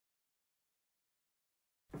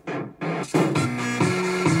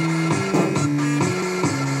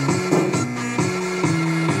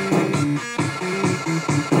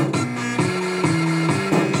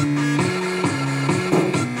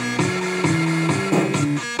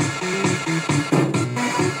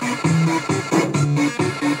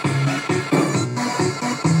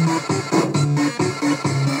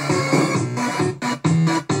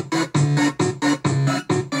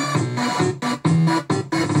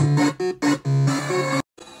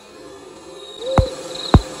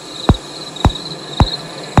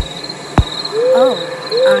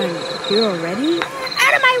Here already?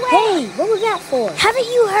 Out of my way! Hey, what was that for? Haven't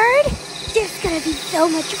you heard? There's gonna be so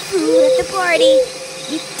much food at the party.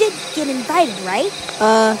 You did get invited, right?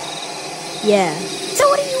 Yeah. So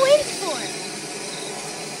what are you waiting for?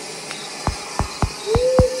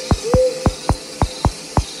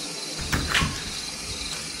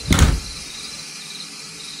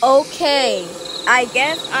 Okay, I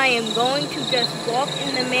guess I am going to just walk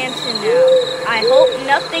in the mansion now. I hope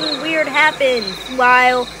nothing weird happens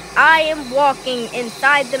while I am walking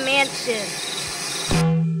inside the mansion.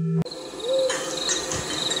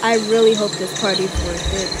 I really hope this party's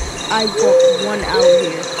worth it. I walked 1 hour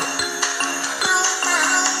here.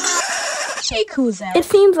 Shake, who's that? It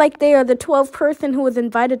seems like they are the 12th person who was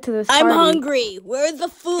invited to this party. I'm hungry. Where's the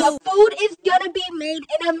food? The food is gonna be made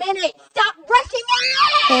in a minute. Stop rushing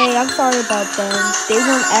it! Hey, I'm sorry about them. They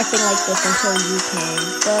weren't acting like this until you came.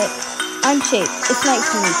 But I'm Shake. It's nice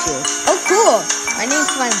to meet you. Oh, cool. My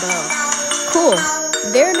name's SlimeBow. Cool.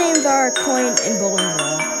 Their names are Coin and Bowling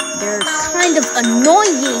Ball. They're kind of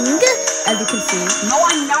annoying, as you can see. No,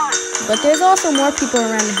 I'm not. But there's also more people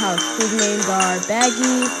around the house whose names are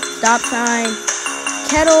Baggy, Stop Sign,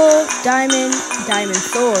 Kettle, Diamond, Diamond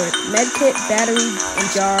Sword, Medkit, Battery,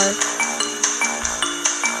 and Jar.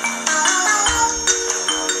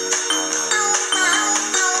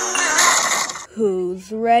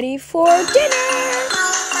 Who's ready for dinner?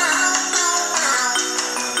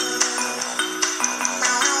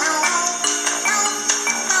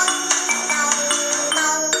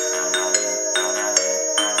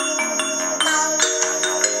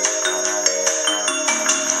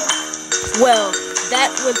 Well, that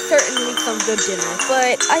was certainly some good dinner,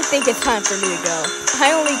 but I think it's time for me to go.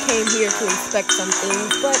 I only came here to inspect some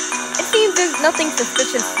things, but it seems there's nothing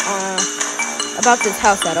suspicious about this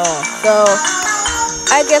house at all. So,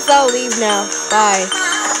 I guess I'll leave now. Bye.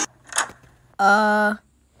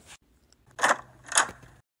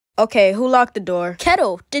 Okay, who locked the door?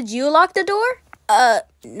 Kettle, did you lock the door?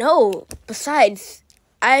 No. Besides,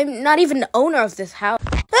 I'm not even the owner of this house.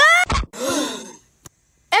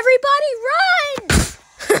 Everybody run!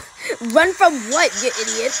 Run from what, you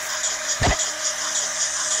idiot?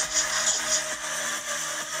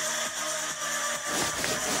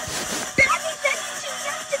 Daddy said you're too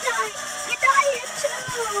young to die. You die here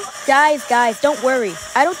too. Guys, don't worry.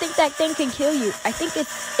 I don't think that thing can kill you. I think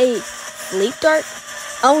it's a sleep dart.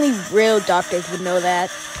 Only real doctors would know that.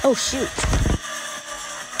 Oh, shoot.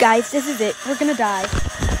 Guys, this is it. We're gonna die.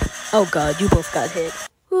 Oh, God, you both got hit.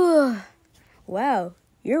 Wow.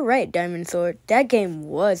 You're right, Diamond Sword. That game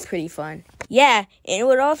was pretty fun. Yeah, and it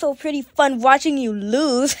was also pretty fun watching you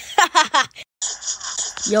lose.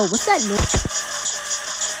 Yo, what's that noise?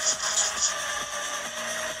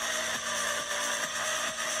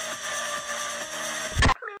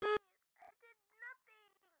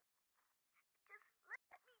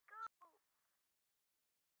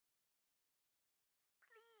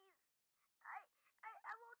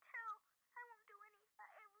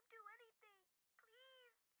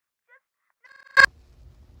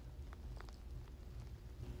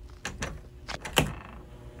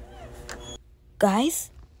 Guys?